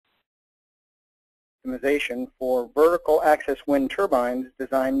optimization for vertical axis wind turbines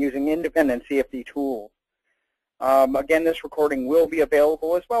designed using independent CFD tools. Again, this recording will be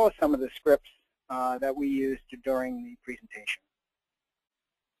available as well as some of the scripts that we used during the presentation.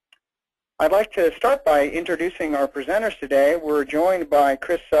 I'd like to start by introducing our presenters today. We're joined by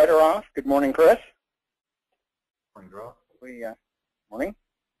Chris Sideroff. Good morning, Chris. Morning, Drew. Morning.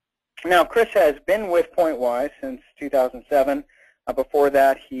 Now, Chris has been with Pointwise since 2007. Before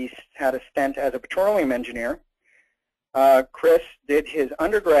that, he's had a stint as a petroleum engineer. Chris did his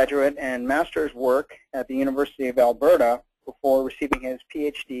undergraduate and master's work at the University of Alberta before receiving his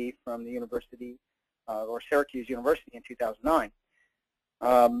PhD from the University, or Syracuse University in 2009.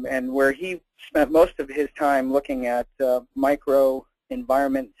 And where he spent most of his time looking at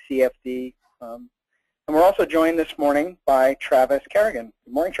microenvironment CFD. And we're also joined this morning by Travis Kerrigan.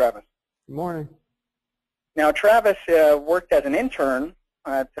 Good morning, Travis. Good morning. Now, Travis worked as an intern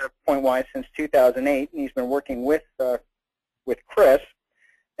at Pointwise since 2008, and he's been working with Chris,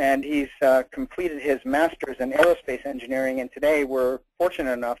 and he's completed his master's in aerospace engineering, and today we're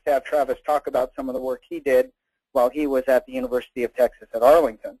fortunate enough to have Travis talk about some of the work he did while he was at the University of Texas at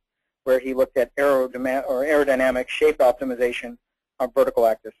Arlington, where he looked at aerodynamic shape optimization of vertical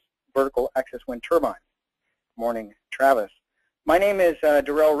axis wind turbines. Good morning, Travis. My name is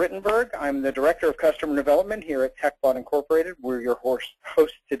Darrell Rittenberg. I'm the Director of Customer Development here at Tecplot Incorporated. We're your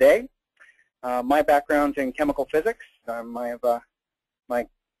host today. My background's in chemical physics. I have my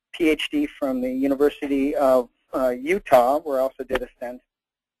PhD from the University of Utah, where I also did a stint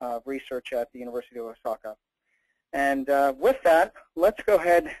of research at the University of Osaka. And with that, let's go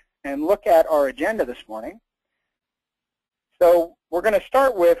ahead and look at our agenda this morning. So we're going to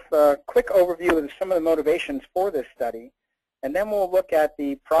start with a quick overview of some of the motivations for this study, and then we'll look at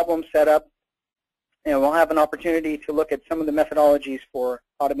the problem setup, and we'll have an opportunity to look at some of the methodologies for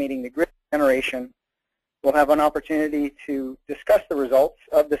automating the grid generation. We'll have an opportunity to discuss the results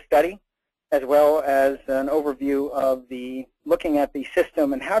of the study, as well as an overview of looking at the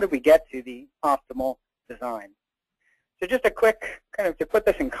system and how do we get to the optimal design. So just a quick, to put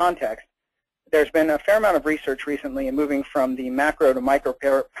this in context, there's been a fair amount of research recently in moving from the macro to micro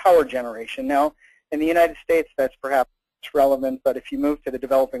power generation. Now, in the United States, that's perhaps relevant, but if you move to the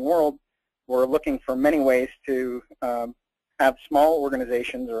developing world, we're looking for many ways to have small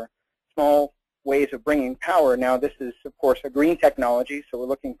organizations or small ways of bringing power. Now, this is, of course, a green technology, so we're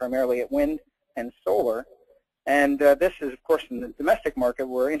looking primarily at wind and solar. And this is, of course, in the domestic market,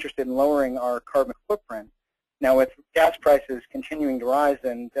 we're interested in lowering our carbon footprint. Now, with gas prices continuing to rise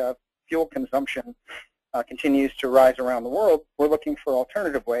and fuel consumption continues to rise around the world, we're looking for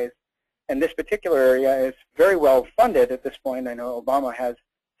alternative ways. And this particular area is very well funded at this point. I know Obama has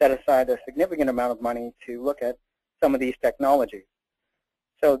set aside a significant amount of money to look at some of these technologies.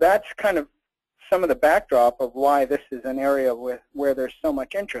 So that's kind of some of the backdrop of why this is an area where there's so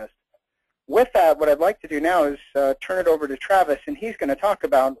much interest. With that, what I'd like to do now is turn it over to Travis, and he's going to talk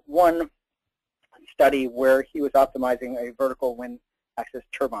about one study where he was optimizing a vertical wind axis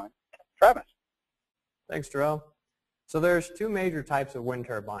turbine. Travis. Thanks, Darrell. So there's two major types of wind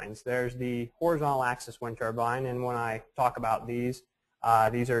turbines. There's the horizontal axis wind turbine, and when I talk about these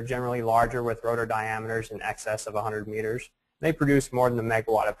are generally larger with rotor diameters in excess of 100 meters. They produce more than a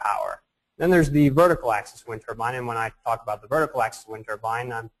megawatt of power. Then there's the vertical axis wind turbine, and when I talk about the vertical axis wind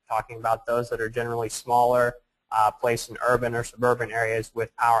turbine, I'm talking about those that are generally smaller, placed in urban or suburban areas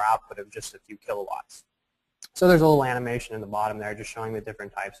with power output of just a few kilowatts. So there's a little animation in the bottom there just showing the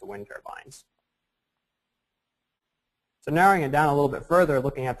different types of wind turbines. So narrowing it down a little bit further,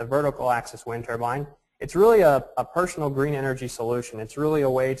 looking at the vertical axis wind turbine, it's really a personal green energy solution. It's really a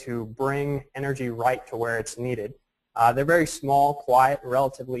way to bring energy right to where it's needed. They're very small, quiet,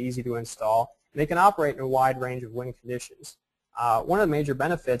 relatively easy to install. They can operate in a wide range of wind conditions. One of the major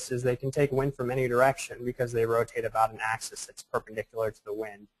benefits is they can take wind from any direction because they rotate about an axis that's perpendicular to the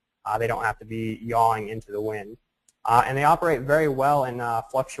wind. They don't have to be yawing into the wind. And they operate very well in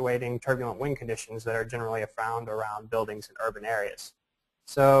fluctuating turbulent wind conditions that are generally found around buildings in urban areas.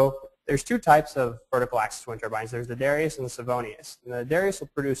 So there's two types of vertical axis wind turbines. There's the Darius and the Savonius. And the Darius will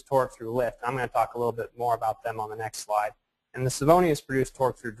produce torque through lift. I'm going to talk a little bit more about them on the next slide. And the Savonius produce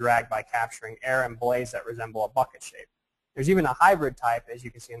torque through drag by capturing air and blades that resemble a bucket shape. There's even a hybrid type, as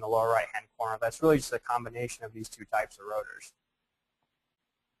you can see in the lower right-hand corner. That's really just a combination of these two types of rotors.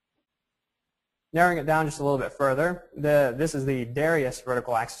 Narrowing it down just a little bit further, this is the Darius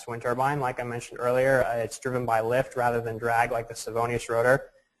vertical axis wind turbine. Like I mentioned earlier, it's driven by lift rather than drag like the Savonius rotor.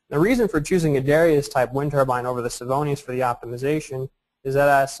 The reason for choosing a Darius type wind turbine over the Savonius for the optimization is that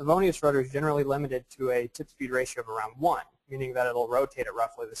a Savonius rotor is generally limited to a tip speed ratio of around 1, meaning that it'll rotate at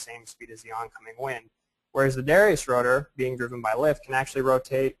roughly the same speed as the oncoming wind. Whereas the Darius rotor, being driven by lift, can actually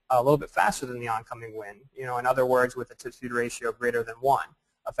rotate a little bit faster than the oncoming wind. In other words, with a tip-speed ratio greater than 1,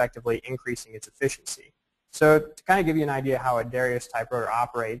 effectively increasing its efficiency. So to kind of give you an idea how a Darius type rotor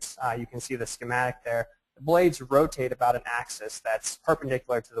operates, you can see the schematic there. The blades rotate about an axis that's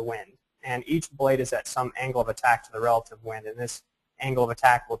perpendicular to the wind, and each blade is at some angle of attack to the relative wind, and this angle of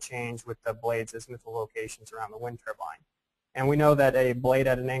attack will change with the blades' azimuthal locations around the wind turbine. And we know that a blade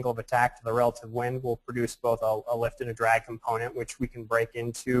at an angle of attack to the relative wind will produce both a lift and a drag component, which we can break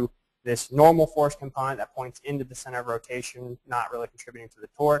into this normal force component that points into the center of rotation, not really contributing to the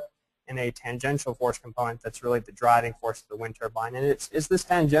torque, and a tangential force component that's really the driving force of the wind turbine. And it's this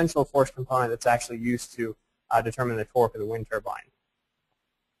tangential force component that's actually used to determine the torque of the wind turbine.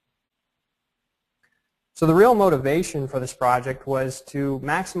 So the real motivation for this project was to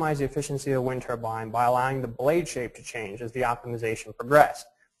maximize the efficiency of the wind turbine by allowing the blade shape to change as the optimization progressed.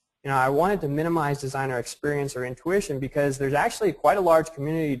 I wanted to minimize designer experience or intuition because there's actually quite a large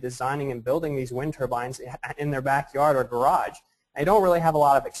community designing and building these wind turbines in their backyard or garage. I don't really have a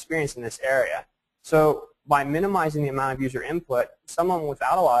lot of experience in this area. So by minimizing the amount of user input, someone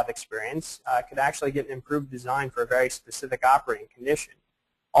without a lot of experience could actually get an improved design for a very specific operating condition.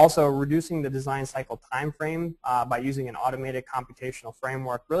 Also, reducing the design cycle time frame by using an automated computational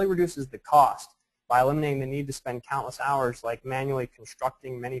framework really reduces the cost by eliminating the need to spend countless hours like manually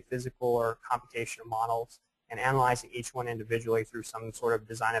constructing many physical or computational models and analyzing each one individually through some sort of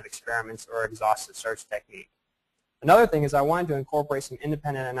design of experiments or exhaustive search technique. Another thing is I wanted to incorporate some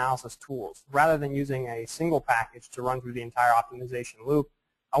independent analysis tools. Rather than using a single package to run through the entire optimization loop,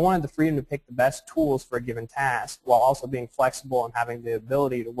 I wanted the freedom to pick the best tools for a given task while also being flexible and having the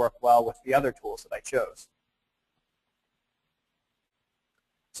ability to work well with the other tools that I chose.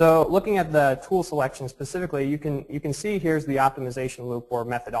 So looking at the tool selection specifically, you can see here's the optimization loop or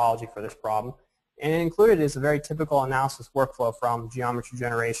methodology for this problem. And included is a very typical analysis workflow from geometry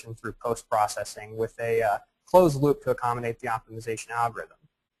generation through post-processing with a closed loop to accommodate the optimization algorithm.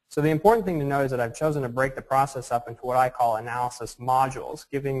 So the important thing to note is that I've chosen to break the process up into what I call analysis modules,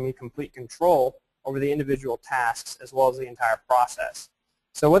 giving me complete control over the individual tasks as well as the entire process.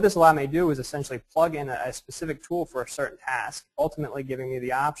 So what this allowed me to do is essentially plug in a specific tool for a certain task, ultimately giving me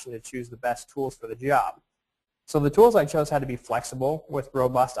the option to choose the best tools for the job. So the tools I chose had to be flexible with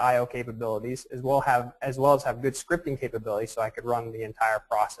robust I/O capabilities, as well as have good scripting capabilities, so I could run the entire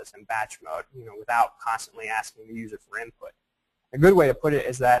process in batch mode, without constantly asking the user for input. A good way to put it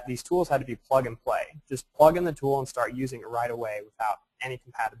is that these tools had to be plug and play. Just plug in the tool and start using it right away without any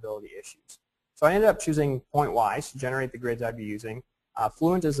compatibility issues. So I ended up choosing Pointwise to generate the grids I'd be using,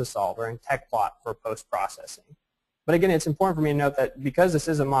 Fluent as a solver, and Tecplot for post-processing. But again, it's important for me to note that because this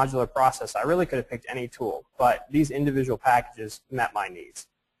is a modular process, I really could have picked any tool, but these individual packages met my needs.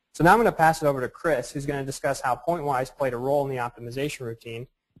 So now I'm going to pass it over to Chris, who's going to discuss how Pointwise played a role in the optimization routine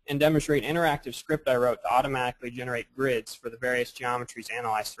and demonstrate an interactive script I wrote to automatically generate grids for the various geometries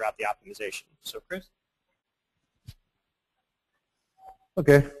analyzed throughout the optimization. So Chris?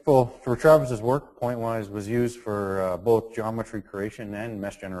 Okay, well, for Travis's work, Pointwise was used for both geometry creation and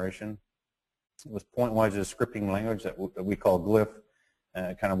mesh generation. It was Pointwise's scripting language that we call Glyph,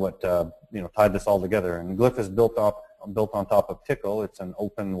 kind of what tied this all together. And Glyph is built on top of Tickle. It's an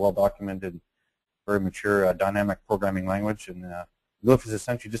open, well-documented, very mature dynamic programming language, and Glyph is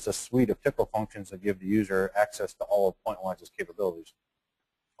essentially just a suite of Tickle functions that give the user access to all of Pointwise's capabilities.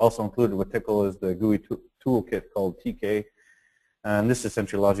 Also included with Tickle is the GUI toolkit called TK, and this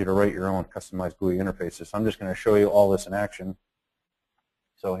essentially allows you to write your own customized GUI interfaces. So I'm just going to show you all this in action.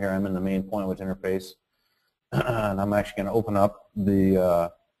 So here I'm in the main Pointwise interface, and I'm actually going to open up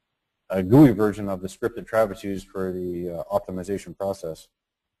the GUI version of the script that Travis used for the optimization process.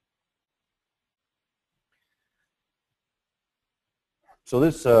 So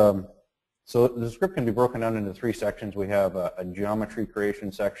the script can be broken down into 3 sections. We have a geometry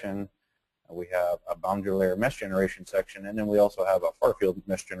creation section, we have a boundary layer mesh generation section, and then we also have a far field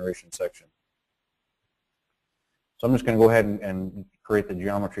mesh generation section. So I'm just going to go ahead and create the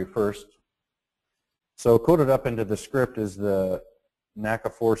geometry first. So coded up into the script is the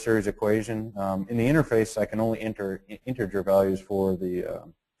NACA4 series equation. In the interface, I can only enter integer values for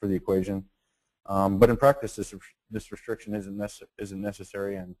the equation. But in practice, this restriction isn't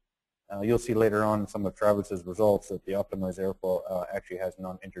necessary, and you'll see later on in some of Travis's results that the optimized airflow actually has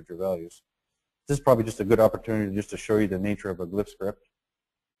non-integer values. This is probably just a good opportunity just to show you the nature of a Glyph script.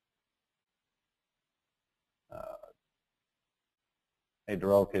 Hey,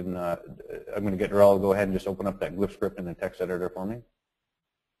 Darrell, I'm going to get Darrell to go ahead and just open up that Glyph script in the text editor for me.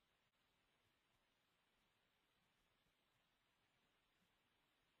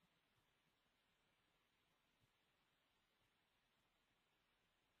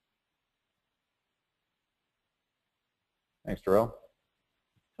 Thanks, Darrell.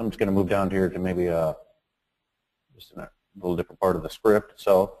 I'm just going to move down here to maybe just in a little different part of the script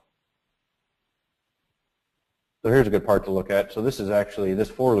itself. So here's a good part to look at. So this is actually this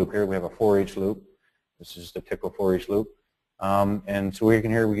for loop here. We have a for each loop. This is just a typical for each loop. And so we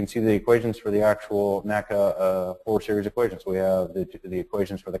can see the equations for the actual NACA 4 series equations. We have the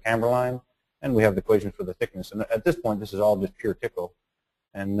equations for the camber line, and we have the equations for the thickness. And at this point, this is all just pure tickle.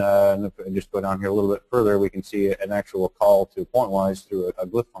 And if I just go down here a little bit further, we can see an actual call to pointwise through a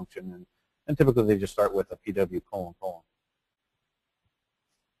glyph function. And typically, they just start with a PW colon colon.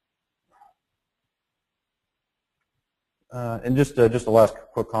 And just the last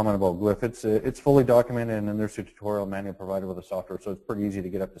quick comment about glyph. It's fully documented, and then there's a tutorial manual provided with the software, so it's pretty easy to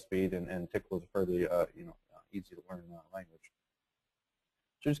get up to speed. And Tecplot is fairly easy to learn language.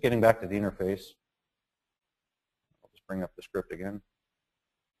 So just getting back to the interface, I'll just bring up the script again.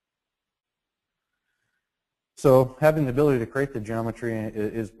 So having the ability to create the geometry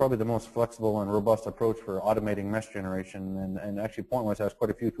is probably the most flexible and robust approach for automating mesh generation. And actually, Pointwise has quite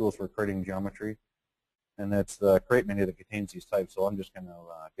a few tools for creating geometry. And that's the create menu that contains these types. So I'm just going to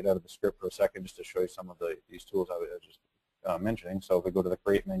get out of the script for a second just to show you some of these tools I was just mentioning. So if we go to the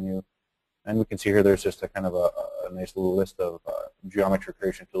create menu, and we can see here there's just a kind of a nice little list of geometry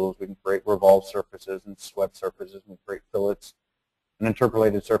creation tools. We can create revolved surfaces and swept surfaces. We can create fillets. An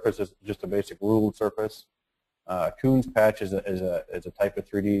interpolated surface is just a basic ruled surface. Kuhn's patch is a type of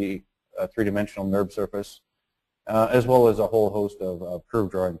three-dimensional NURB surface, as well as a whole host of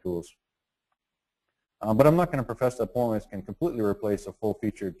curve drawing tools. But I'm not going to profess that Pointwise can completely replace a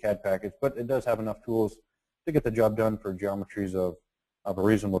full-featured CAD package, but it does have enough tools to get the job done for geometries of a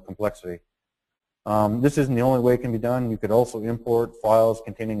reasonable complexity. This isn't the only way it can be done. You could also import files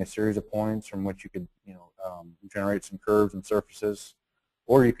containing a series of points from which you could generate some curves and surfaces,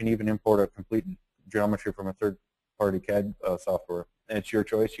 or you can even import a complete geometry from a third-party CAD software. And it's your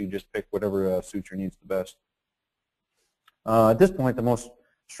choice. You just pick whatever suits your needs the best. At this point, the most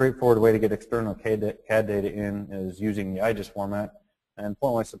straightforward way to get external CAD data in is using the IGES format, and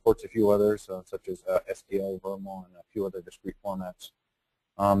Pointwise supports a few others, such as STL, Vermo, and a few other discrete formats.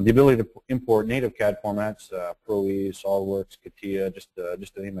 The ability to import native CAD formats, ProE, SolidWorks, CATIA, just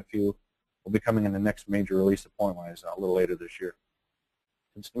to name a few, will be coming in the next major release of Pointwise a little later this year.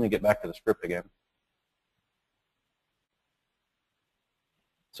 Just let me get back to the script again.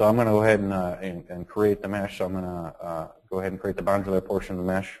 So I'm going to go ahead and create the mesh. So I'm going to go ahead and create the boundary layer portion of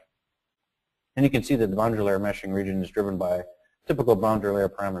the mesh. And you can see that the boundary layer meshing region is driven by typical boundary layer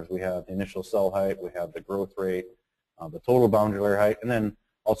parameters. We have the initial cell height, we have the growth rate, the total boundary layer height, and then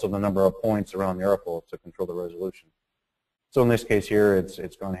also the number of points around the arc to control the resolution. So in this case here,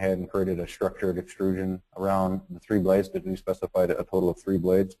 it's gone ahead and created a structured extrusion around the 3 blades, because we specified a total of 3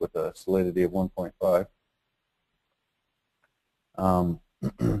 blades with a solidity of 1.5.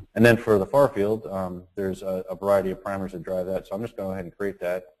 And then for the far field, there's a variety of parameters that drive that. So I'm just going to go ahead and create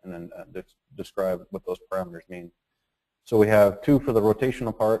that and then describe what those parameters mean. So we have 2 for the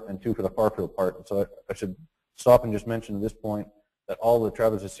rotational part and 2 for the far field part. And so I should stop and just mention at this point that all the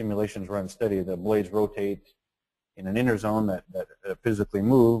trapezoid simulations run steady. The blades rotate in an inner zone that physically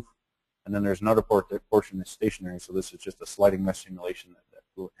move, and then there's another portion that's stationary. So this is just a sliding mesh simulation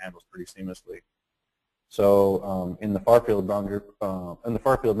that handles pretty seamlessly. So in the far field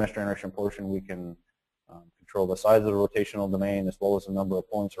mesh generation portion, we can control the size of the rotational domain as well as the number of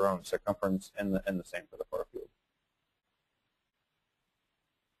points around the circumference, and the same for the far field.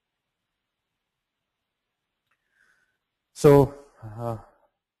 So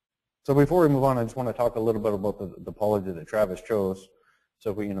before we move on, I just want to talk a little bit about the topology that Travis chose. So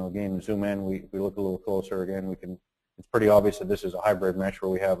if we again zoom in, we look a little closer again, it's pretty obvious that this is a hybrid mesh where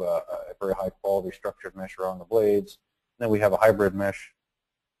we have a very high quality structured mesh around the blades. Then we have a hybrid mesh,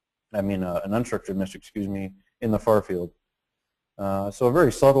 an unstructured mesh, excuse me, in the far field. So a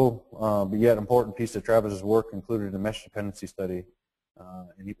very subtle but yet important piece of Travis's work included a mesh dependency study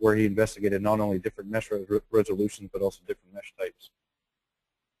where he investigated not only different mesh resolutions but also different mesh types.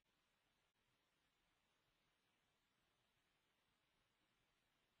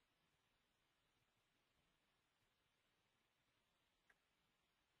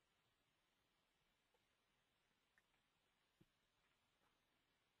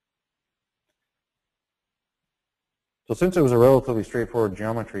 So since it was a relatively straightforward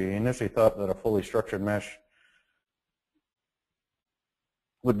geometry, he initially thought that a fully structured mesh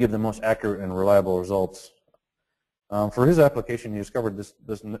would give the most accurate and reliable results. For his application, he discovered this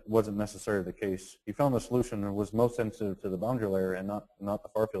wasn't necessarily the case. He found the solution that was most sensitive to the boundary layer and not the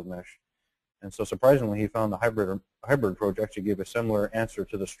far field mesh. And so surprisingly, he found the hybrid approach actually gave a similar answer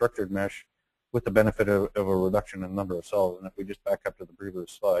to the structured mesh with the benefit of a reduction in the number of cells. And if we just back up to the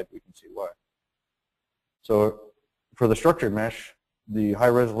previous slide, we can see why. So for the structured mesh, the high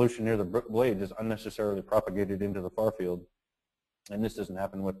resolution near the blade is unnecessarily propagated into the far field, and this doesn't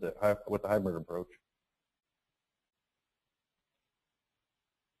happen with the hybrid approach.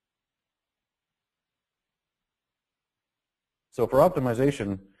 So for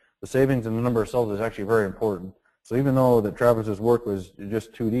optimization, the savings in the number of cells is actually very important. So even though that Travis's work was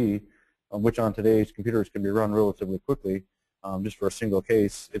just 2D, which on today's computers can be run relatively quickly, just for a single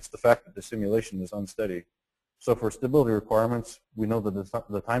case, it's the fact that the simulation is unsteady. So for stability requirements, we know that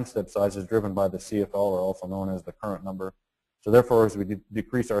the time step size is driven by the CFL, or also known as the current number. So therefore, as we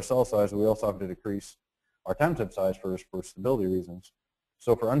decrease our cell size, we also have to decrease our time step size for stability reasons.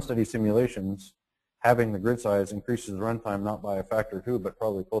 So for unsteady simulations, having the grid size increases the runtime not by a factor of 2, but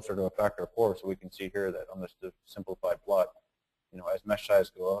probably closer to a factor of 4. So we can see here that on this simplified plot, as mesh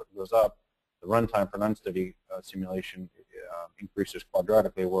size goes up, the runtime for an unsteady simulation increases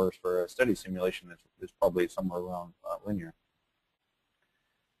quadratically, whereas for a steady simulation is probably somewhere around linear.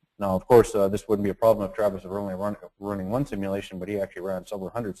 Now, of course, this wouldn't be a problem if Travis were only running one simulation, but he actually ran several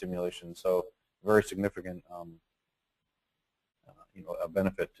hundred simulations, so very significant a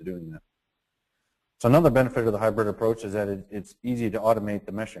benefit to doing that. So another benefit of the hybrid approach is that it's easy to automate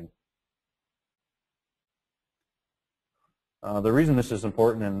the meshing. The reason this is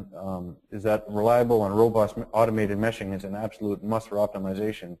important is that reliable and robust automated meshing is an absolute must for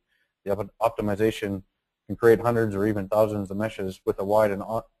optimization. The optimization can create hundreds or even thousands of meshes with a wide and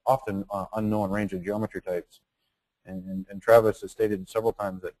often unknown range of geometry types. And Travis has stated several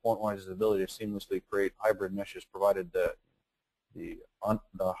times that PointWise's ability to seamlessly create hybrid meshes provided the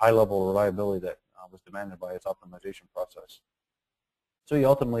high level of reliability that was demanded by its optimization process. So he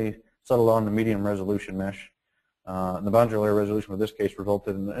ultimately settled on the medium resolution mesh. And the boundary layer resolution for this case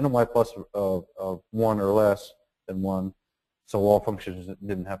resulted in an NY plus of 1 or less than 1, so all functions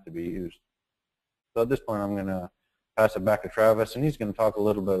didn't have to be used. So at this point, I'm going to pass it back to Travis, and he's going to talk a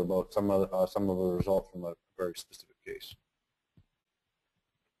little bit about some of the results from a very specific case.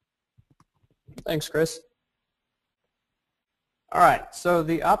 Thanks, Chris. All right, so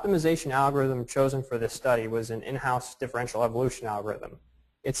the optimization algorithm chosen for this study was an in-house differential evolution algorithm.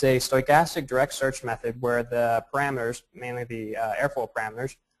 It's a stochastic direct search method where the parameters, mainly the airfoil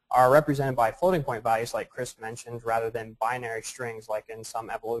parameters, are represented by floating point values like Chris mentioned rather than binary strings like in some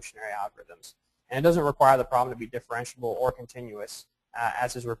evolutionary algorithms. And it doesn't require the problem to be differentiable or continuous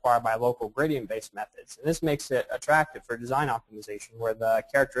as is required by local gradient-based methods. And this makes it attractive for design optimization where the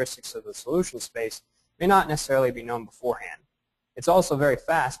characteristics of the solution space may not necessarily be known beforehand. It's also very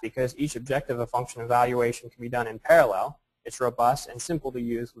fast because each objective of function evaluation can be done in parallel. It's robust and simple to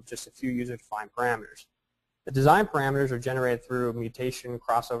use with just a few user-defined parameters. The design parameters are generated through mutation,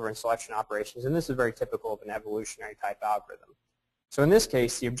 crossover, and selection operations, and this is very typical of an evolutionary type algorithm. So in this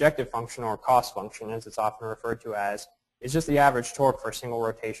case, the objective function, or cost function, as it's often referred to as, is just the average torque for a single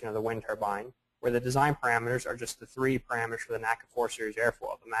rotation of the wind turbine, where the design parameters are just the 3 parameters for the NACA 4 series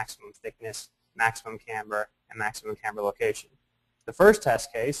airfoil, the maximum thickness, maximum camber, and maximum camber location. The first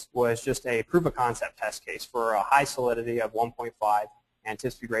test case was just a proof of concept test case for a high solidity of 1.5 and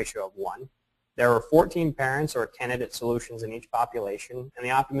tip speed ratio of 1. There were 14 parents or candidate solutions in each population, and the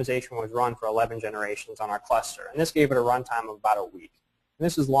optimization was run for 11 generations on our cluster. And this gave it a runtime of about a week. And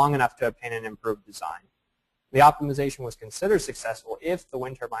this is long enough to obtain an improved design. The optimization was considered successful if the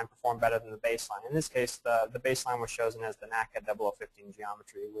wind turbine performed better than the baseline. In this case, the baseline was chosen as the NACA 0015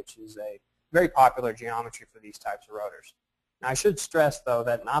 geometry, which is a very popular geometry for these types of rotors. Now, I should stress, though,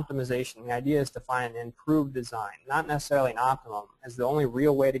 that in optimization, the idea is to find an improved design, not necessarily an optimum, as the only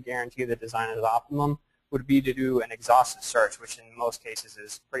real way to guarantee the design is optimum would be to do an exhaustive search, which in most cases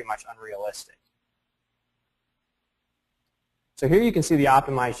is pretty much unrealistic. So here you can see the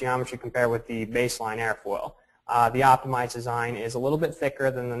optimized geometry compared with the baseline airfoil. The optimized design is a little bit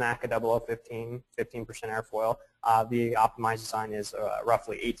thicker than the NACA 0015, 15% airfoil. The optimized design is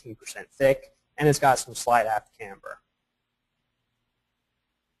roughly 18% thick, and it's got some slight aft camber.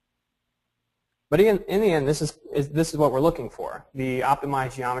 But in the end, this is what we're looking for. The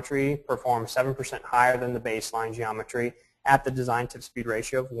optimized geometry performs 7% higher than the baseline geometry at the design tip speed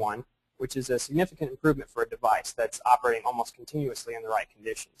ratio of 1, which is a significant improvement for a device that's operating almost continuously in the right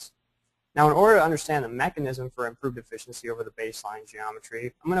conditions. Now, in order to understand the mechanism for improved efficiency over the baseline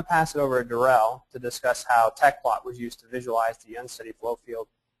geometry, I'm going to pass it over to Darrell to discuss how Tecplot was used to visualize the unsteady flow field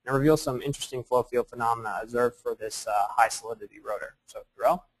and reveal some interesting flow field phenomena observed for this high solidity rotor. So,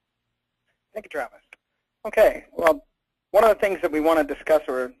 Darrell? Thank you, Travis. Okay, well, one of the things that we want to discuss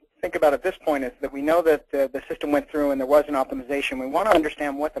or think about at this point is that we know that the system went through and there was an optimization. We want to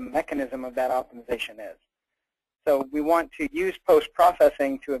understand what the mechanism of that optimization is. So we want to use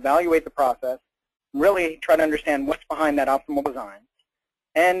post-processing to evaluate the process, really try to understand what's behind that optimal design.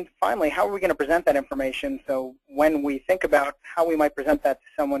 And finally, how are we going to present that information? So when we think about how we might present that to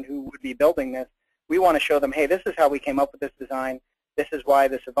someone who would be building this, we want to show them, hey, this is how we came up with this design. This is why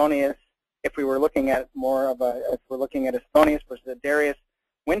the Savonius, if we were looking at more of a, if we're looking at a Savonius versus a Darius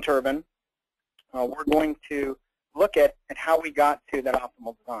wind turbine, we're going to look at how we got to that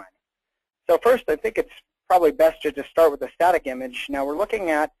optimal design. So first, I think it's probably best to just start with a static image. Now we're looking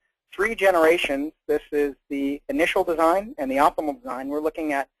at 3 generations. This is the initial design and the optimal design. We're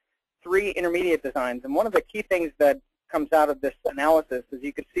looking at 3 intermediate designs. And one of the key things that comes out of this analysis is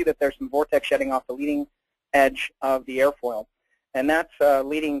you can see that there's some vortex shedding off the leading edge of the airfoil. And that's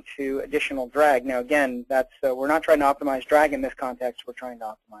leading to additional drag. Now again, that's we're not trying to optimize drag in this context. We're trying to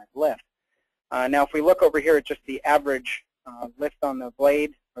optimize lift. Now if we look over here at just the average lift on the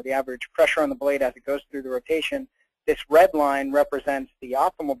blade, or the average pressure on the blade as it goes through the rotation, this red line represents the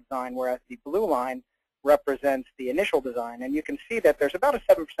optimal design, whereas the blue line represents the initial design. And you can see that there's about a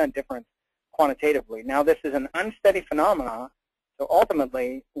 7% difference quantitatively. Now this is an unsteady phenomenon, so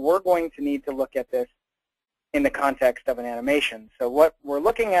ultimately we're going to need to look at this in the context of an animation. So what we're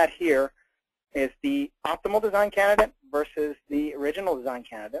looking at here is the optimal design candidate versus the original design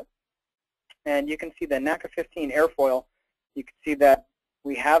candidate. And you can see the NACA 15 airfoil. You can see that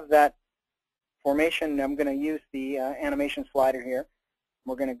we have that formation. I'm going to use the animation slider here.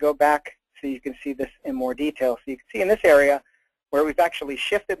 We're going to go back so you can see this in more detail. So you can see in this area where we've actually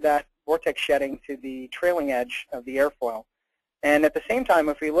shifted that vortex shedding to the trailing edge of the airfoil. And at the same time,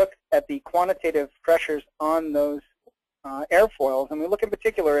 if we look at the quantitative pressures on those airfoils, and we look in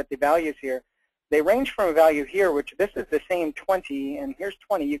particular at the values here, they range from a value here, which this is the same 20, and here's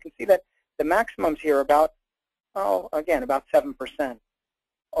 20. You can see that the maximums here are about, again, about 7%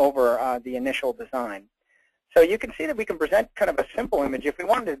 over the initial design. So you can see that we can present kind of a simple image. If we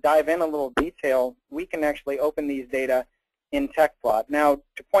wanted to dive in a little detail, we can actually open these data in Tecplot. Now,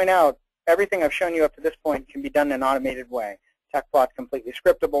 to point out, everything I've shown you up to this point can be done in an automated way. Tecplot's completely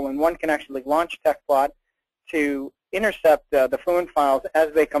scriptable, and one can actually launch Tecplot to intercept the fluent files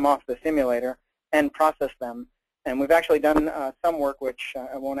as they come off the simulator and process them. And we've actually done some work, which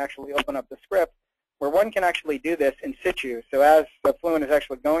I won't actually open up the script, where one can actually do this in situ. So as the fluent is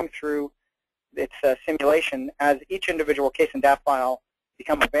actually going through its simulation, as each individual case and DAP file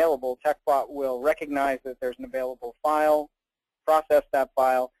become available, Tecplot will recognize that there's an available file, process that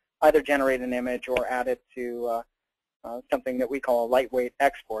file, either generate an image or add it to something that we call a lightweight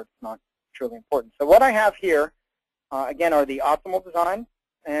export. It's not truly important. So what I have here, again, are the optimal design,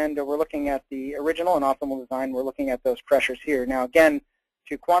 and we're looking at the original and optimal design. We're looking at those pressures here. Now, again,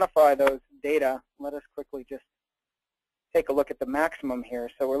 to quantify those data, let us quickly just take a look at the maximum here.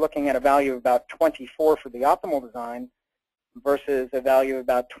 So we're looking at a value of about 24 for the optimal design versus a value of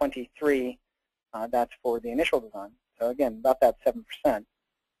about 23. That's for the initial design. So again, about that 7%.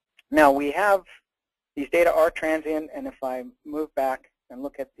 Now we have, these data are transient, and if I move back and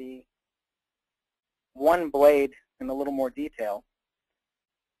look at the one blade in a little more detail,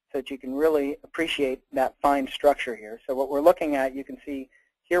 so that you can really appreciate that fine structure here. So what we're looking at, you can see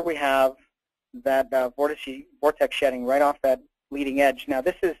here we have that vortex shedding right off that leading edge. Now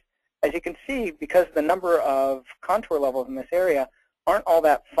this is, as you can see, because the number of contour levels in this area aren't all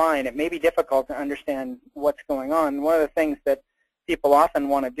that fine, it may be difficult to understand what's going on. One of the things that people often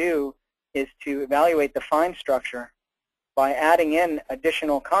want to do is to evaluate the fine structure by adding in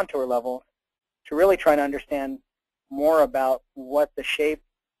additional contour levels to really try to understand more about what the shape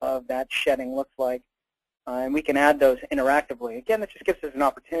of that shedding looks like. And we can add those interactively. Again, that just gives us an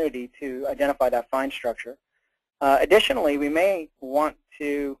opportunity to identify that fine structure. Additionally, we may want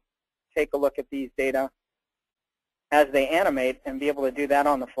to take a look at these data as they animate and be able to do that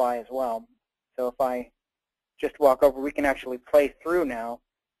on the fly as well. So if I just walk over, we can actually play through now.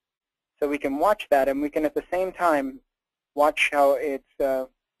 So we can watch that, and we can at the same time watch how it's the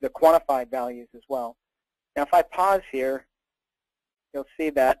quantified values as well. Now if I pause here, you'll see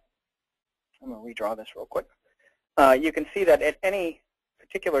that, I'm going to redraw this real quick. You can see that at any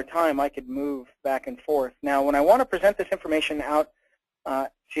particular time I could move back and forth. Now when I want to present this information out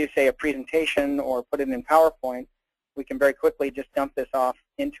to say a presentation or put it in PowerPoint, we can very quickly just dump this off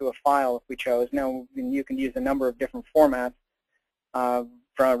into a file if we chose. Now you can use a number of different formats,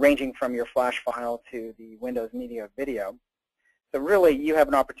 ranging from your flash file to the Windows Media video. So really, you have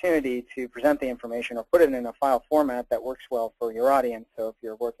an opportunity to present the information or put it in a file format that works well for your audience. So if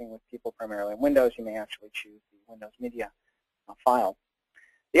you're working with people primarily in Windows, you may actually choose the Windows Media file.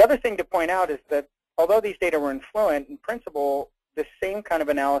 The other thing to point out is that although these data were in Fluent, in principle, the same kind of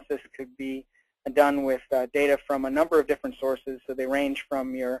analysis could be done with data from a number of different sources. So they range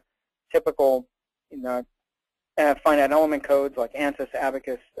from your typical finite element codes like ANSYS,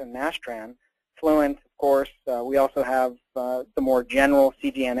 Abacus, and Nastran. Fluent, of course. We also have the more general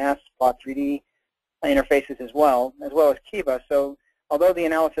CGNS, Plot3D interfaces as well as Kiva. So although the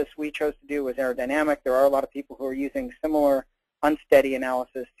analysis we chose to do was aerodynamic, there are a lot of people who are using similar unsteady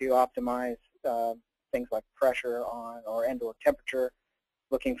analysis to optimize things like pressure on or and/or temperature,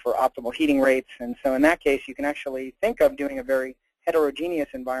 looking for optimal heating rates. And so in that case, you can actually think of doing a very heterogeneous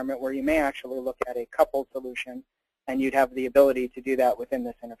environment where you may actually look at a coupled solution, and you'd have the ability to do that within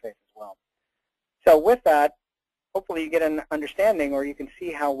this interface as well. So with that, hopefully you get an understanding, or you can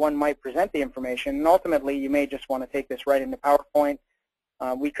see how one might present the information. And ultimately, you may just want to take this right into PowerPoint.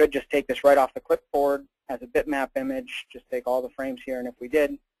 We could just take this right off the clipboard as a bitmap image, just take all the frames here, and if we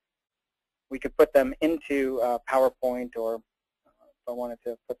did, we could put them into PowerPoint, or if I wanted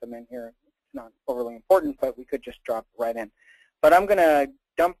to put them in here, it's not overly important, but we could just drop it right in. But I'm going to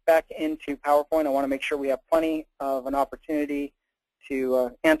dump back into PowerPoint. I want to make sure we have plenty of an opportunity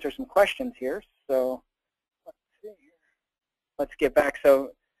to answer some questions here. So let's see here. Let's get back.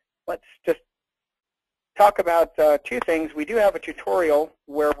 So let's just talk about two things. We do have a tutorial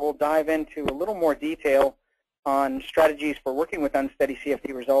where we'll dive into a little more detail on strategies for working with unsteady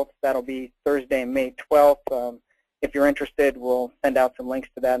CFD results. That'll be Thursday, May 12th. If you're interested, we'll send out some links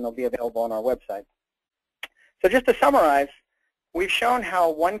to that, and they'll be available on our website. So just to summarize, we've shown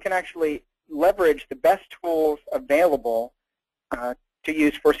how one can actually leverage the best tools available to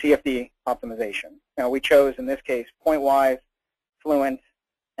use for CFD optimization. Now, we chose, in this case, Pointwise, Fluent,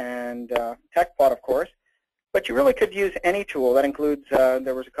 and Tecplot, of course. But you really could use any tool. That includes,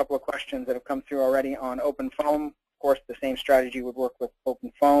 there was a couple of questions that have come through already on OpenFOAM. Of course, the same strategy would work with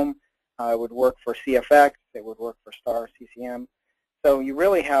OpenFOAM. It would work for CFX. It would work for STAR CCM. So you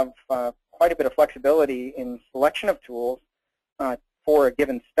really have quite a bit of flexibility in selection of tools for a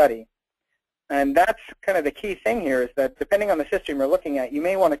given study. And that's kind of the key thing here, is that depending on the system you're looking at, you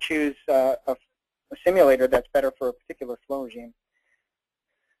may want to choose a simulator that's better for a particular flow regime.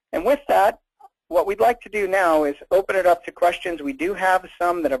 And with that, what we'd like to do now is open it up to questions. We do have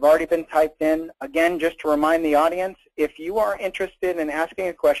some that have already been typed in. Again, just to remind the audience, if you are interested in asking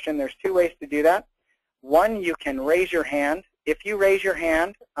a question, there's two ways to do that. One, you can raise your hand. If you raise your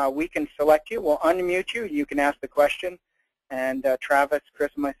hand, we can select you. We'll unmute you. You can ask the question, and Travis,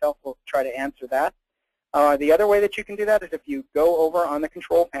 Chris, and myself will try to answer that. The other way that you can do that is if you go over on the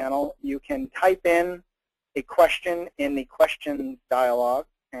control panel, you can type in a question in the questions dialog,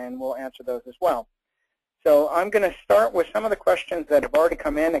 and we'll answer those as well. So I'm going to start with some of the questions that have already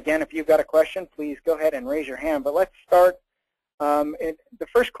come in. Again, if you've got a question, please go ahead and raise your hand. But let's start. The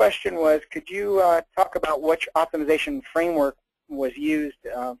first question was, could you talk about which optimization framework was used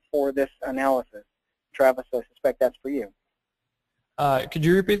for this analysis? Travis, I suspect that's for you. Could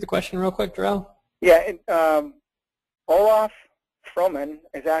you repeat the question real quick, Darrell? Yeah, Olaf Froman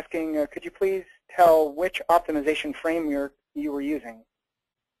is asking, could you please tell which optimization framework you were using?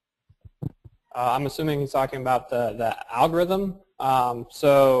 I'm assuming he's talking about the algorithm.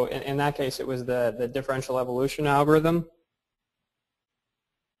 So in that case, it was the differential evolution algorithm.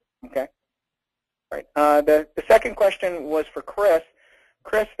 Okay. All right. The second question was for Chris.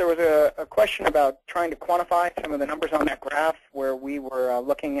 Chris, there was a question about trying to quantify some of the numbers on that graph where we were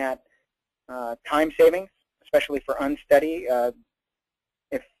looking at time savings, especially for unsteady.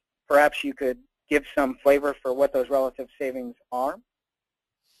 If perhaps you could give some flavor for what those relative savings are.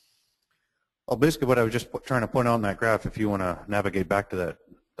 Well, basically what I was just trying to point out on that graph, if you want to navigate back to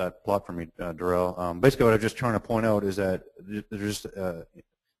that plot for me, Darrell, basically what I was just trying to point out is that there's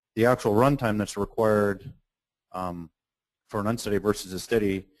the actual runtime that's required for an unsteady versus a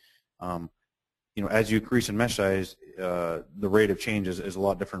steady. As you increase in mesh size, the rate of change is a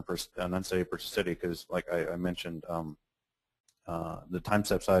lot different for an unsteady versus steady, because like I mentioned, the time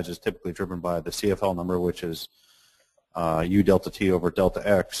step size is typically driven by the CFL number, which is U delta T over delta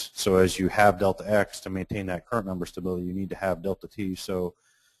X. So as you have delta X to maintain that current number stability, you need to have delta T. So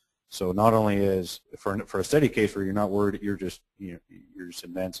not only is for a steady case where you're not worried, you're just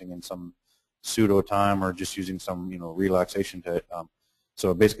advancing in some pseudo time or just using some relaxation to.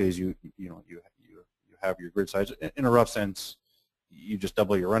 So basically, as you have your grid size, in a rough sense, you just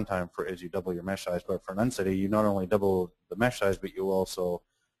double your runtime as you double your mesh size. But for an unsteady, you not only double the mesh size, but you also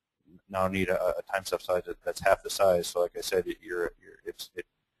now need a time step size that's half the size. So like I said,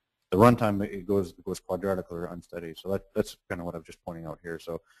 the runtime it goes quadratic or unsteady. So that's kind of what I'm just pointing out here.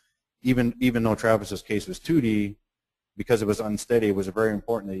 So even though Travis's case was 2D, because it was unsteady, it was very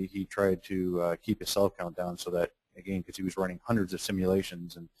important that he tried to keep his cell count down so that, again, because he was running hundreds of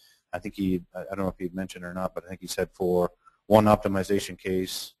simulations, and I think I don't know if he'd mentioned or not, but I think he said for one optimization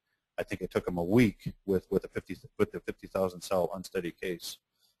case, I think it took him a week with the 50,000 cell unsteady case.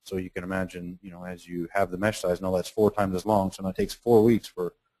 So you can imagine, as you have the mesh size, now that's 4 times as long, so now it takes 4 weeks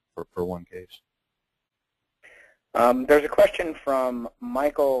for one case. There's a question from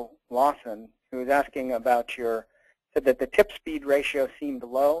Michael Lawson, who is asking about said that the tip speed ratio seemed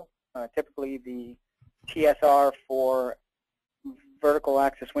low. Typically the TSR for vertical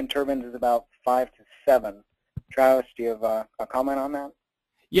axis wind turbines is about 5 to 7. Travis, do you have a comment on that?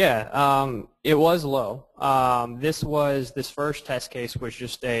 Yeah, it was low. This first test case was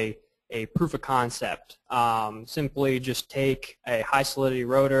just a proof of concept. Simply just take a high solidity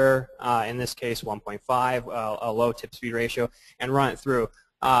rotor, in this case 1.5, a low tip speed ratio, and run it through.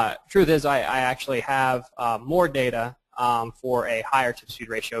 Truth is, I actually have more data for a higher tip speed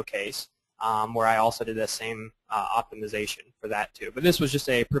ratio case, where I also did the same optimization for that too. But this was just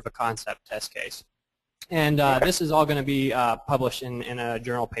a proof of concept test case. And this is all going to be published in a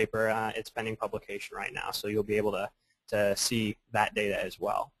journal paper. It's pending publication right now, so you'll be able to see that data as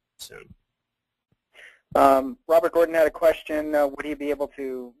well soon. Robert Gordon had a question. Would he be able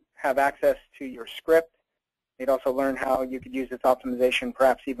to have access to your script? He'd also learn how you could use this optimization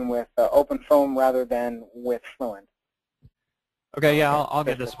perhaps even with OpenFOAM rather than with Fluent. Okay, yeah, I'll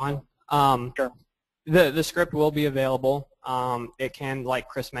get this one. Sure. The script will be available. It can, like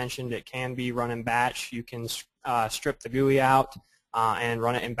Chris mentioned, it can be run in batch. You can strip the GUI out and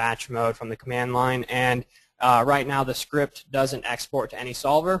run it in batch mode from the command line. And right now the script doesn't export to any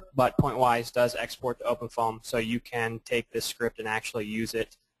solver, but Pointwise does export to OpenFOAM, so you can take this script and actually use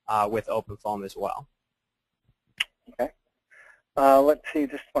it with OpenFOAM as well. Okay. Let's see,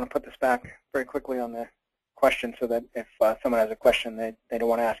 just want to put this back very quickly on the question so that if someone has a question they don't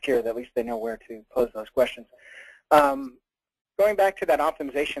want to ask here, that at least they know where to pose those questions. Going back to that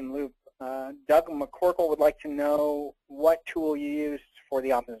optimization loop, Doug McCorkle would like to know what tool you used for the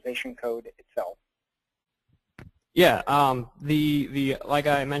optimization code itself. Yeah, like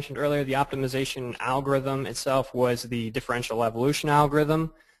I mentioned earlier, the optimization algorithm itself was the differential evolution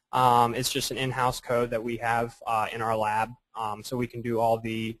algorithm. It's just an in-house code that we have in our lab, so we can do all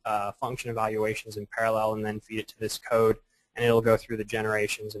the function evaluations in parallel and then feed it to this code, and it'll go through the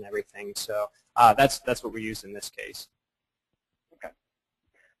generations and everything. So that's what we use in this case. Okay.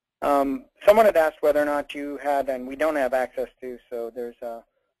 Someone had asked whether or not you had, and we don't have access to, so there's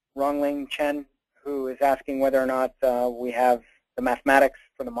Rongling Chen who is asking whether or not we have the mathematics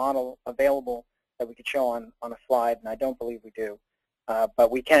for the model available that we could show on a slide, and I don't believe we do.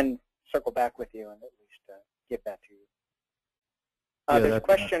 But we can circle back with you and at least give that to you. There's a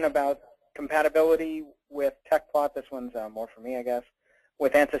question about compatibility with Tecplot. This one's more for me, I guess,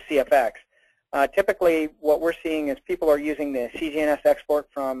 with ANSYS CFX. Typically, what we're seeing is people are using the CGNS export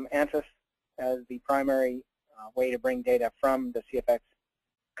from ANSYS as the primary way to bring data from the CFX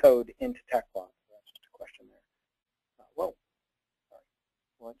code into Tecplot. That's just a question there. Whoa.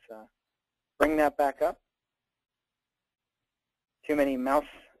 Sorry. Let's bring that back up. Too many mouse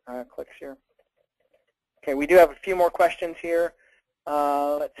clicks here. Okay, we do have a few more questions here.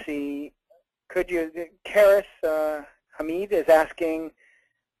 Let's see. Karis Hamid is asking,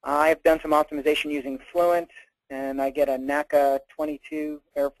 I've done some optimization using Fluent, and I get a NACA 22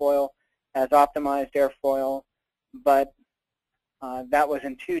 airfoil as optimized airfoil, but that was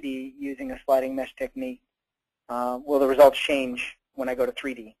in 2D using a sliding mesh technique. Will the results change when I go to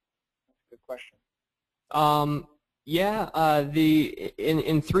 3D? That's a good question. Yeah,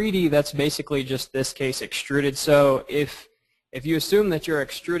 in 3D, that's basically just this case extruded. So if you assume that you're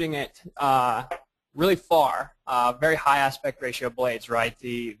extruding it really far, very high aspect ratio blades, right?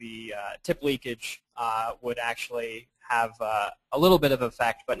 The tip leakage would actually have a little bit of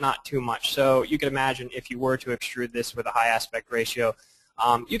effect, but not too much. So you could imagine if you were to extrude this with a high aspect ratio,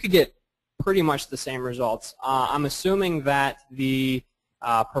 you could get pretty much the same results. I'm assuming that the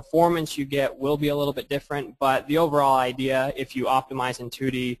performance you get will be a little bit different, but the overall idea, if you optimize in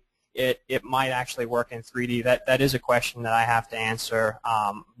 2D, it might actually work in 3D. That is a question that I have to answer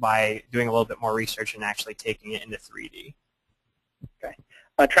by doing a little bit more research and actually taking it into 3D. Okay.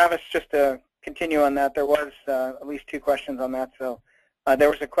 Travis, just to continue on that, there was at least 2 questions on that. So there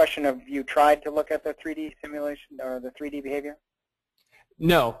was a question of you tried to look at the 3D simulation or the 3D behavior?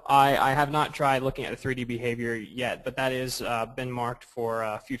 No, I have not tried looking at the 3D behavior yet, but that has been marked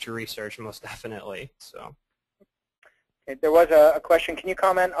for future research most definitely. So. Okay, there was a question. Can you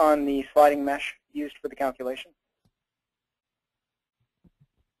comment on the sliding mesh used for the calculation?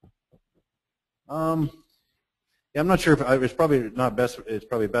 Yeah, I'm not sure if it's probably not best. It's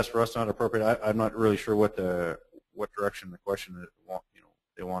probably best for us, not appropriate. I'm not really sure what direction the question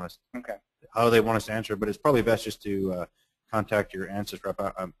they want us. Okay. How they want us to answer, but it's probably best just to contact your ANSYS rep.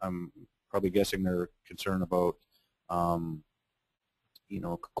 I'm probably guessing they're concerned about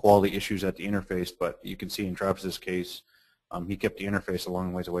quality issues at the interface, but you can see in Travis's case, he kept the interface a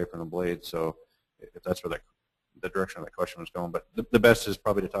long ways away from the blade. So if that's where the direction of that question was going, but the best is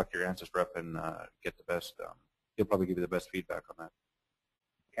probably to talk to your ANSYS rep and get the best. He'll probably give you the best feedback on that.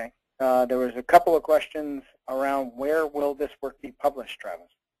 Okay. There was a couple of questions around where will this work be published, Travis?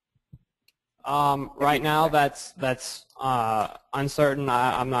 Right now, that's uncertain.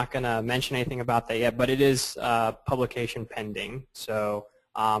 I'm not going to mention anything about that yet, but it is publication pending. So,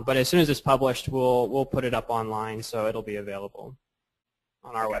 but as soon as it's published, we'll put it up online, so it'll be available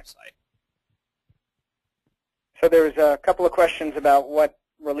on our website. So there's a couple of questions about what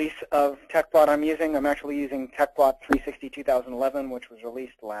release of Tecplot I'm using. I'm actually using Tecplot 360 2011, which was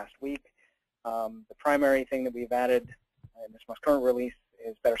released last week. The primary thing that we've added in this most current release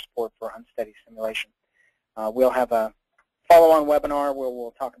is better support for unsteady simulation. We'll have a follow-on webinar where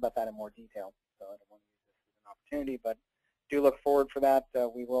we'll talk about that in more detail. So I don't want to use this as an opportunity, but do look forward for that.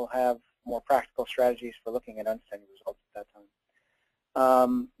 We will have more practical strategies for looking at unsteady results at that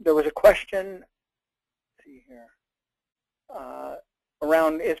time. There was a question, let's see here,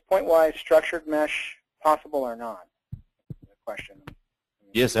 around is pointwise structured mesh possible or not? The question.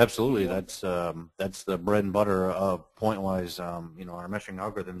 Yes, absolutely. That's the bread and butter of pointwise, our meshing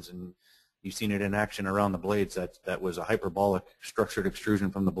algorithms, and you've seen it in action around the blades. That was a hyperbolic structured extrusion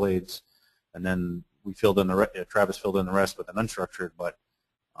from the blades, and then we filled in Travis filled in the rest with an unstructured. But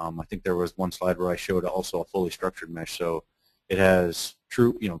I think there was one slide where I showed also a fully structured mesh. So it has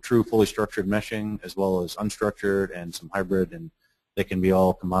true fully structured meshing as well as unstructured and some hybrid, and they can be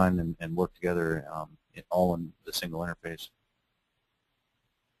all combined and work together all in the single interface.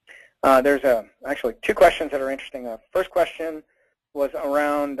 There's actually two questions that are interesting. The first question was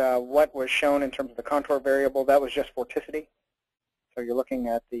around what was shown in terms of the contour variable. That was just vorticity. So you're looking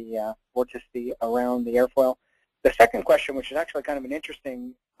at the vorticity around the airfoil. The second question, which is actually kind of an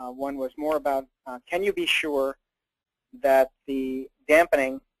interesting one, was more about can you be sure that the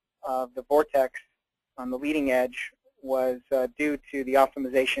dampening of the vortex on the leading edge was due to the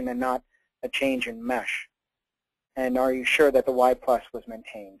optimization and not a change in mesh? And are you sure that the Y plus was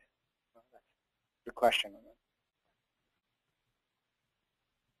maintained? Good question.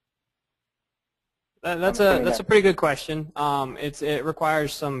 That's a pretty good question. It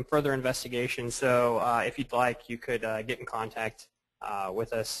requires some further investigation. So if you'd like, you could get in contact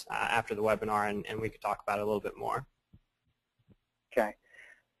with us after the webinar, and we could talk about it a little bit more. Okay.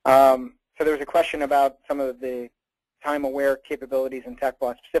 So there was a question about some of the time-aware capabilities in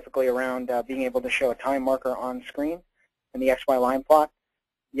Tecplot, specifically around being able to show a time marker on screen in the XY line plot.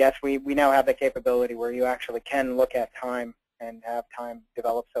 Yes, we now have the capability where you actually can look at time and have time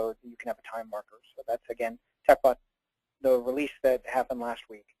develop so you can have a time marker. So that's, again, Tecplot, the release that happened last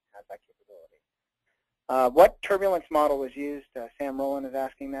week has that capability. What turbulence model was used? Sam Rowland is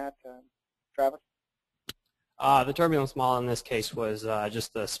asking that. Travis? The turbulence model in this case was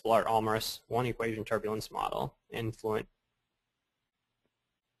just the Splart-Almaris one-equation turbulence model in Fluent.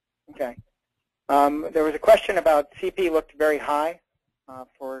 Okay. There was a question about CP looked very high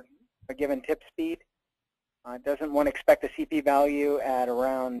for a given tip speed. Doesn't one expect a CP value at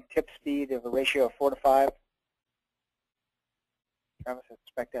around tip speed of a ratio of 4 to 5? Travis, I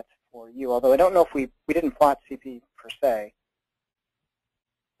suspect that's for you, although I don't know if we didn't plot CP per se.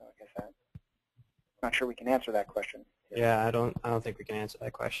 So I guess I'm not sure we can answer that question. Yeah, I don't think we can answer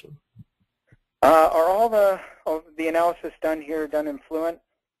that question. Are all the analysis done in Fluent?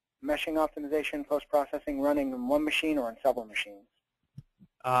 Meshing optimization, post-processing running in one machine or in several machines?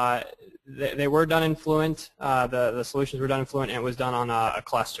 They were done in Fluent. The solutions were done in Fluent, and it was done on a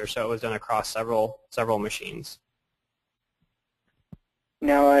cluster, so it was done across several machines.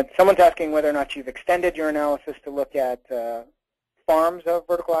 Now, someone's asking whether or not you've extended your analysis to look at farms of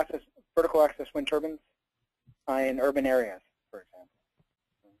vertical axis wind turbines in urban areas, for example.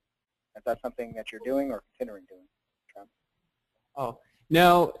 Is that something that you're doing or considering doing? Oh.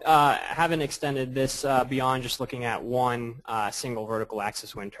 No, haven't extended this beyond just looking at one single vertical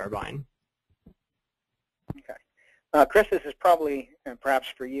axis wind turbine. Okay. Chris, this is probably, perhaps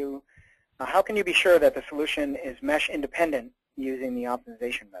for you, how can you be sure that the solution is mesh independent using the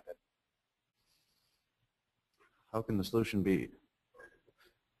optimization method? How can the solution be?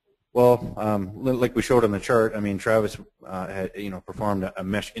 Well, like we showed on the chart, I mean, Travis had, performed a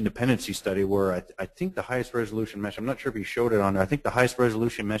mesh independency study where I think the highest resolution mesh, I'm not sure if he showed it on there, I think the highest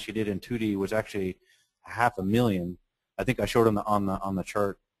resolution mesh he did in 2D was actually 500,000. I think I showed on the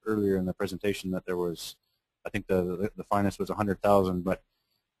chart earlier in the presentation that there was, I think the finest was 100,000, but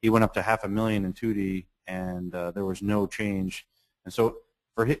he went up to 500,000 in 2D, and there was no change. And so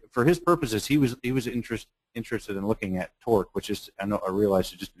for his purposes, he was interested in looking at torque, which is, I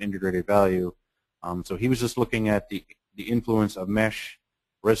realize is just an integrated value. So he was just looking at the influence of mesh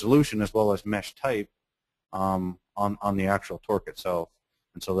resolution as well as mesh type on the actual torque itself.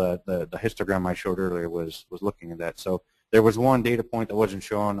 And so the histogram I showed earlier was looking at that. So there was one data point that wasn't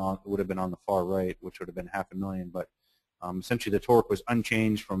shown on, would have been on the far right, which would have been 500,000, but essentially the torque was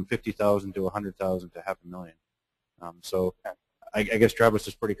unchanged from 50,000 to 100,000 to 500,000. So I guess Travis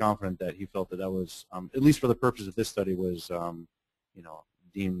is pretty confident that he felt that that was, at least for the purpose of this study, was you know,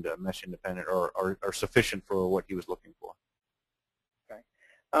 deemed mesh independent or sufficient for what he was looking for. Okay.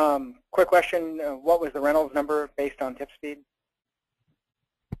 Quick question: what was the Reynolds number based on tip speed?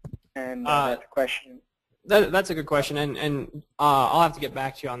 And that's a question. That's a good question, and I'll have to get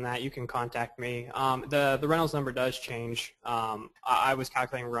back to you on that. You can contact me. The Reynolds number does change. I was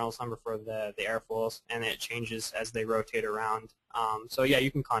calculating Reynolds number for the airfoils, and it changes as they rotate around. So yeah,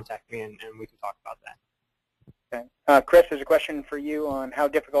 you can contact me, and we can talk about that. Okay. Chris, there's a question for you on how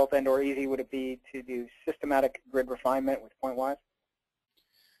difficult and/or easy would it be to do systematic grid refinement with pointwise?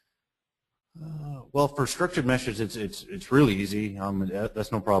 Well, for structured meshes, it's really easy.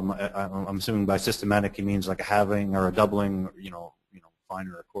 That's no problem. I'm assuming by systematic he means like a halving or a doubling, you know,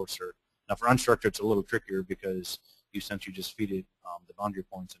 finer or coarser. Now for unstructured, it's a little trickier because you essentially just feed it the boundary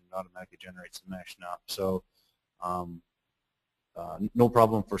points and it automatically generates the mesh now. So no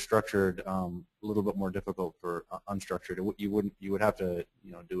problem for structured. A little bit more difficult for unstructured. You would have to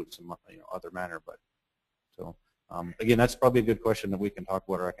do it in some other manner, but so. Again, that's probably a good question that we can talk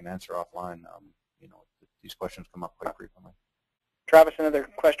about or I can answer offline. These questions come up quite frequently. Travis, another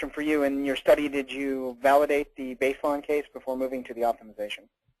question for you. In your study, did you validate the baseline case before moving to the optimization?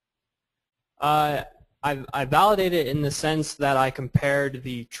 I validated it in the sense that I compared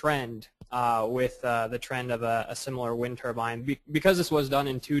the trend with the trend of a similar wind turbine. Because this was done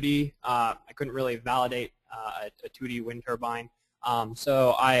in 2D, I couldn't really validate a 2D wind turbine.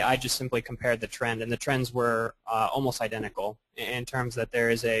 So I just simply compared the trend, and the trends were almost identical in terms that there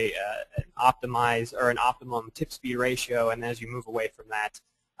is an optimized or an optimum tip speed ratio, and as you move away from that,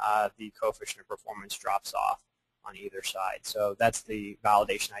 the coefficient of performance drops off on either side. So that's the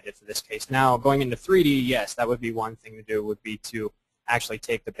validation I did for this case. Now going into 3D, yes, that would be one thing to do, would be to actually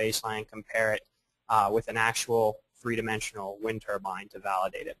take the baseline and compare it with an actual three-dimensional wind turbine to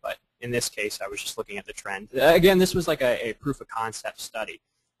validate it. But in this case, I was just looking at the trend. Again, this was like a proof of concept study,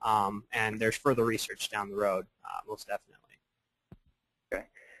 and there's further research down the road, most definitely.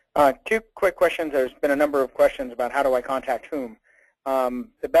 Okay. Two quick questions. There's been a number of questions about how do I contact whom.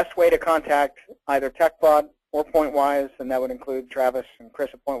 The best way to contact either Tecplot or Pointwise, and that would include Travis and Chris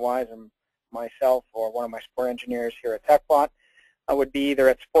at Pointwise and myself or one of my support engineers here at Tecplot, would be either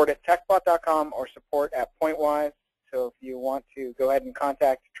at support@tecplot.com or support@Pointwise. So if you want to go ahead and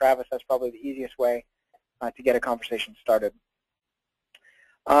contact Travis, that's probably the easiest way to get a conversation started.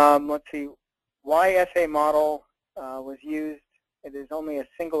 Let's see. Why SA model was used. It is only a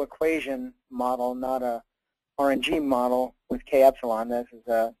single equation model, not a RNG model with K epsilon. This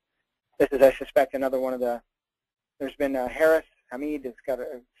is, I suspect, another one of the. There's been Harris Hamid has got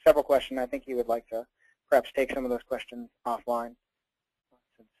several questions. I think he would like to perhaps take some of those questions offline.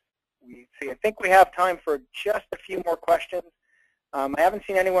 I think we have time for just a few more questions. I haven't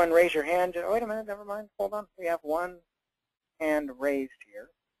seen anyone raise your hand. Oh, wait a minute, never mind. Hold on. We have one hand raised here,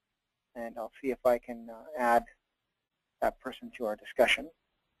 and I'll see if I can add that person to our discussion.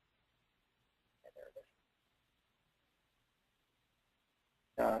 There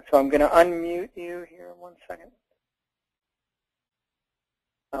it is. So I'm going to unmute you here 1 second.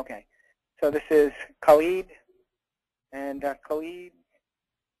 Okay. So this is Khalid, and Khalid,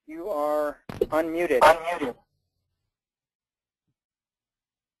 you are unmuted. Unmuted.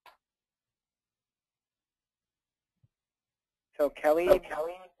 So Khalid,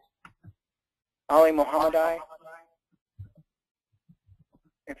 Ali Mohammadi,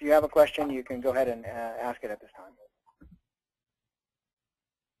 if you have a question, you can go ahead and ask it at this time.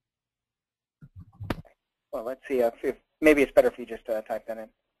 Well, let's see if maybe it's better if you just type that in.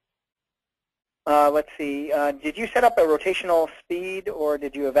 Let's see. Did you set up a rotational speed, or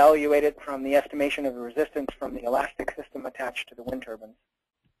did you evaluate it from the estimation of the resistance from the elastic system attached to the wind turbine?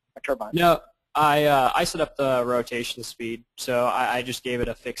 No, I set up the rotation speed. So I just gave it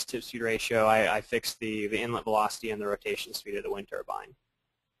a fixed tip speed ratio. I fixed the inlet velocity and the rotation speed of the wind turbine.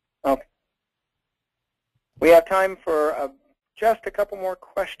 Okay. We have time for just a couple more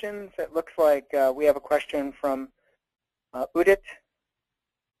questions. It looks like we have a question from Udit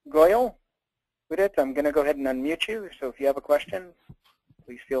Goyal. Udit, I'm going to go ahead and unmute you. So if you have a question,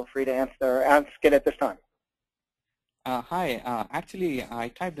 please feel free to ask it at this time. Hi. Actually, I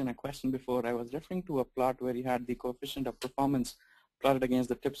typed in a question before. I was referring to a plot where you had the coefficient of performance plotted against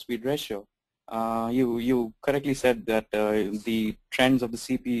the tip speed ratio. You correctly said that the trends of the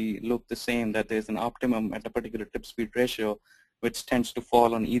CP look the same, that there's an optimum at a particular tip speed ratio, which tends to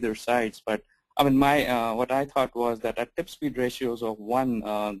fall on either sides. But I mean, what I thought was that at tip speed ratios of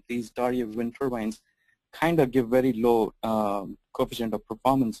 1, these Daria wind turbines kind of give very low coefficient of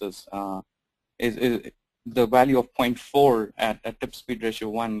performances. The value of 0.4 at tip speed ratio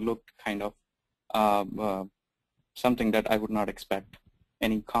 1 looked kind of something that I would not expect.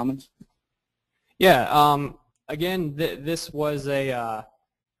 Any comments? Yeah. Again, this was an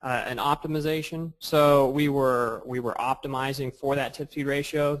optimization. So we were optimizing for that tip speed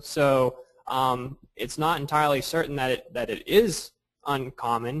ratio. So it's not entirely certain that it is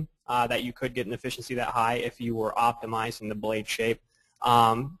uncommon that you could get an efficiency that high if you were optimizing the blade shape.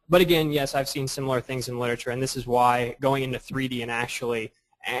 But again, yes, I've seen similar things in literature, and this is why going into 3D and actually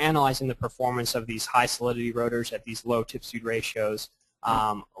analyzing the performance of these high solidity rotors at these low tip speed ratios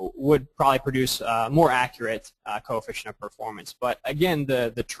would probably produce more accurate coefficient of performance. But again,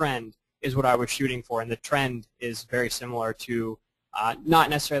 the trend is what I was shooting for, and the trend is very similar to not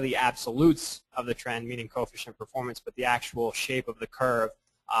necessarily the absolutes of the trend, meaning coefficient of performance, but the actual shape of the curve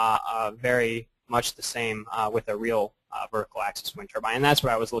very much the same with a real vertical axis wind turbine. And that's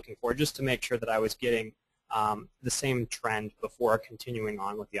what I was looking for, just to make sure that I was getting the same trend before continuing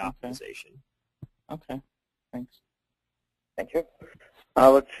on with the optimization. Okay, thanks. Thank you.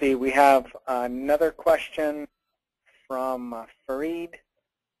 Let's see, we have another question from Fareed.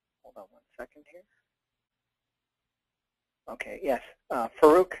 Hold on one second here. Okay, yes,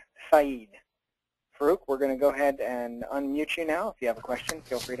 Farouk Saeed. Farouk, we're going to go ahead and unmute you now. If you have a question,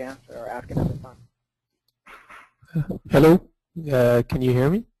 feel free to answer or ask it at this time. Hello, can you hear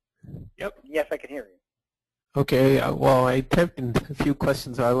me? Yep. Yes, I can hear you. Okay, well, I typed in a few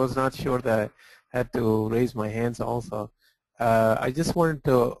questions. I was not sure that I had to raise my hands also. I just wanted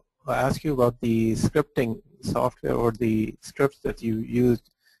to ask you about the scripting software or the scripts that you used.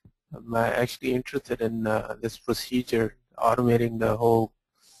 I'm actually interested in this procedure, automating the whole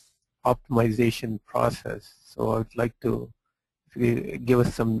optimization process. So I would like to, if you give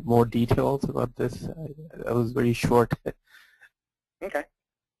us some more details about this. That was very short. Okay.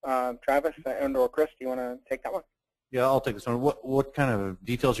 Travis and/or Chris, do you want to take that one? Yeah, I'll take this one. What kind of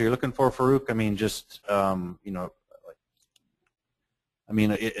details are you looking for, Farouk? I mean, just you know, I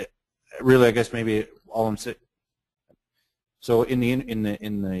mean, really, I guess maybe all I'm saying. So in the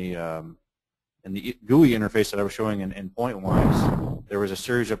GUI interface that I was showing in point-wise, there was a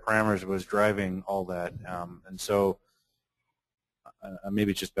series of parameters that was driving all that, and so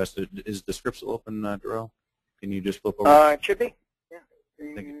maybe it's just best. Is the script still open, Darrell? Can you just flip over? It should be. Yeah.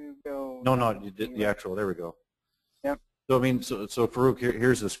 No, the actual. There we go. Yeah. So I mean, so Farouk,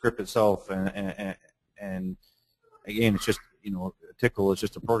 here's the script itself, and again, it's just, you know, Tickle is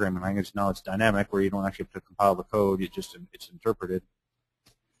just a programming language. Now it's dynamic, where you don't actually have to compile the code. It's interpreted,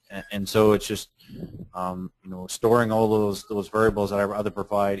 and so it's just you know, storing all those variables that I either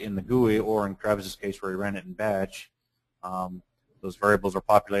provide in the GUI, or in Travis's case where he ran it in batch. Those variables are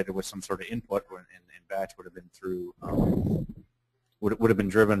populated with some sort of input, when in batch would have been through would have been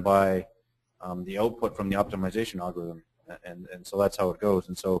driven by the output from the optimization algorithm, and so that's how it goes.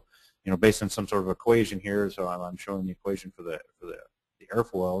 And so, you know, based on some sort of equation here, so I'm showing the equation for the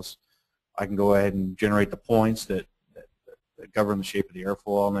airfoils. I can go ahead and generate the points that govern the shape of the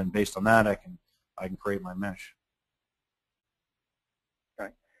airfoil, and then based on that, I can create my mesh.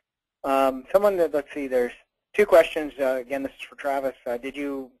 Right. Someone that, let's see, there's two questions. Again, this is for Travis. Did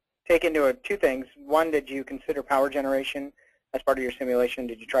you take into two things? One, did you consider power generation as part of your simulation?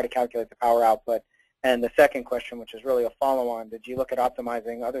 Did you try to calculate the power output? And the second question, which is really a follow-on, did you look at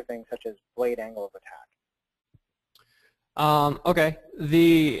optimizing other things such as blade angle of attack? Okay.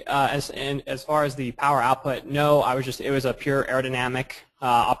 As far as the power output, no, it was a pure aerodynamic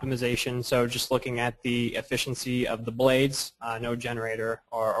optimization. So just looking at the efficiency of the blades, no generator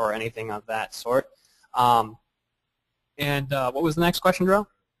or anything of that sort. And what was the next question, Drew?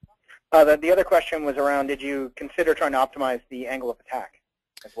 The other question was around, did you consider trying to optimize the angle of attack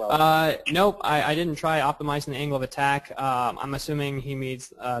as well? Nope, I didn't try optimizing the angle of attack. I'm assuming he means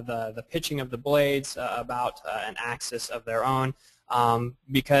the pitching of the blades about an axis of their own,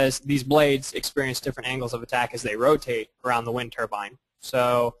 because these blades experience different angles of attack as they rotate around the wind turbine.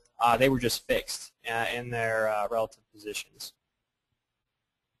 So they were just fixed in their relative positions.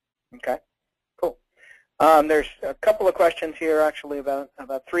 Okay, cool. There's a couple of questions here, actually, about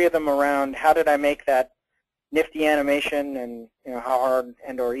 3 of them around how did I make that nifty animation, and how hard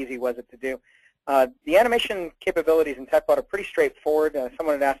and/or easy was it to do. The animation capabilities in Tecplot are pretty straightforward.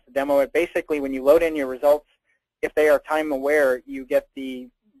 Someone had asked to demo it. Basically, when you load in your results, if they are time aware, you get the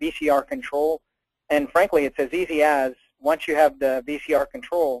VCR control. And frankly, it's as easy as, once you have the VCR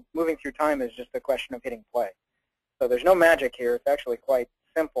control, moving through time is just a question of hitting play. So there's no magic here. It's actually quite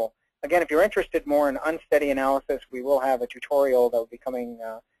simple. Again, if you're interested more in unsteady analysis, we will have a tutorial that will be coming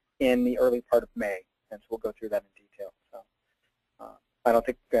in the early part of May, and so we'll go through that in detail. So I don't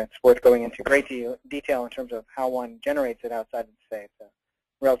think it's worth going into great detail in terms of how one generates it outside of, say, it's a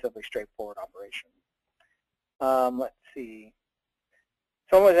relatively straightforward operation. Let's see.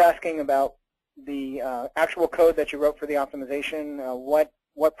 Someone was asking about the actual code that you wrote for the optimization.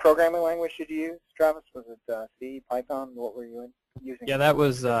 What programming language did you use, Travis? Was it C, Python? What were you using? Yeah, that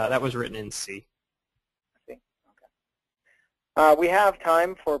was written in C. C. Okay. We have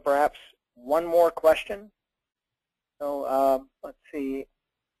time for perhaps one more question. So let's see.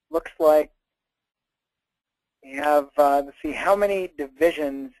 Looks like you have, let's see, how many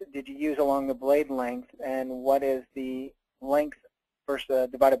divisions did you use along the blade length, and what is the length versus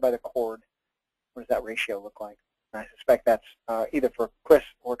divided by the chord? What does that ratio look like? And I suspect that's either for Chris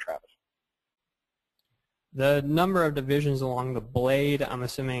or Travis. The number of divisions along the blade, I'm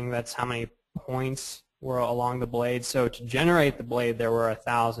assuming that's how many points were along the blade. So to generate the blade, there were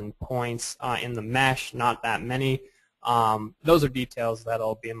 1,000 points. In the mesh, not that many. Those are details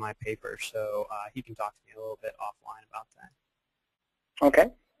that'll be in my paper, so he can talk to me a little bit offline about that.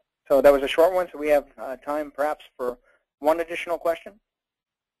 Okay. So that was a short one, so we have time perhaps for one additional question.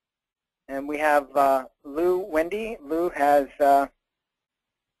 And we have Lou Wendy. Lou has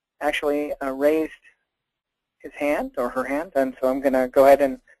actually raised his hand, or her hand, and so I'm going to go ahead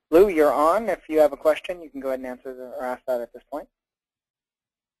and, Lou, you're on. If you have a question, you can go ahead and answer or ask that at this point.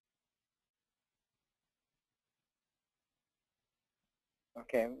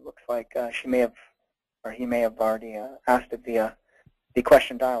 Okay, looks like she may have, or he may have already asked it via the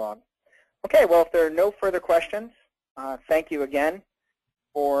question dialog. Okay, well, if there are no further questions, thank you again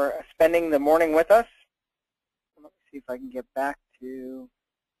for spending the morning with us. Let me see if I can get back to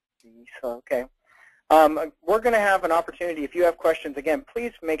the, so, okay. We're going to have an opportunity, if you have questions, again,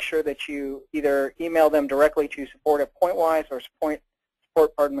 please make sure that you either email them directly to support@pointwise or support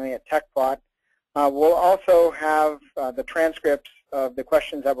at Tecplot. We'll also have the transcripts of the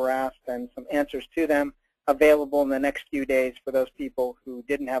questions that were asked and some answers to them available in the next few days for those people who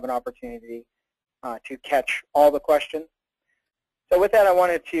didn't have an opportunity to catch all the questions. So with that, I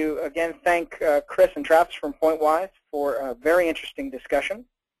wanted to, again, thank Chris and Travis from Pointwise for a very interesting discussion.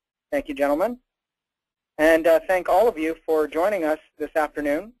 Thank you, gentlemen. And thank all of you for joining us this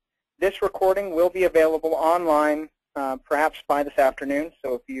afternoon. This recording will be available online perhaps by this afternoon.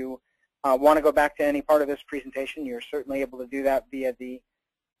 So if you want to go back to any part of this presentation, you're certainly able to do that via the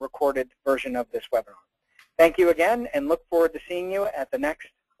recorded version of this webinar. Thank you again, and look forward to seeing you at the next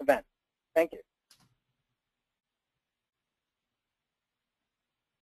event. Thank you.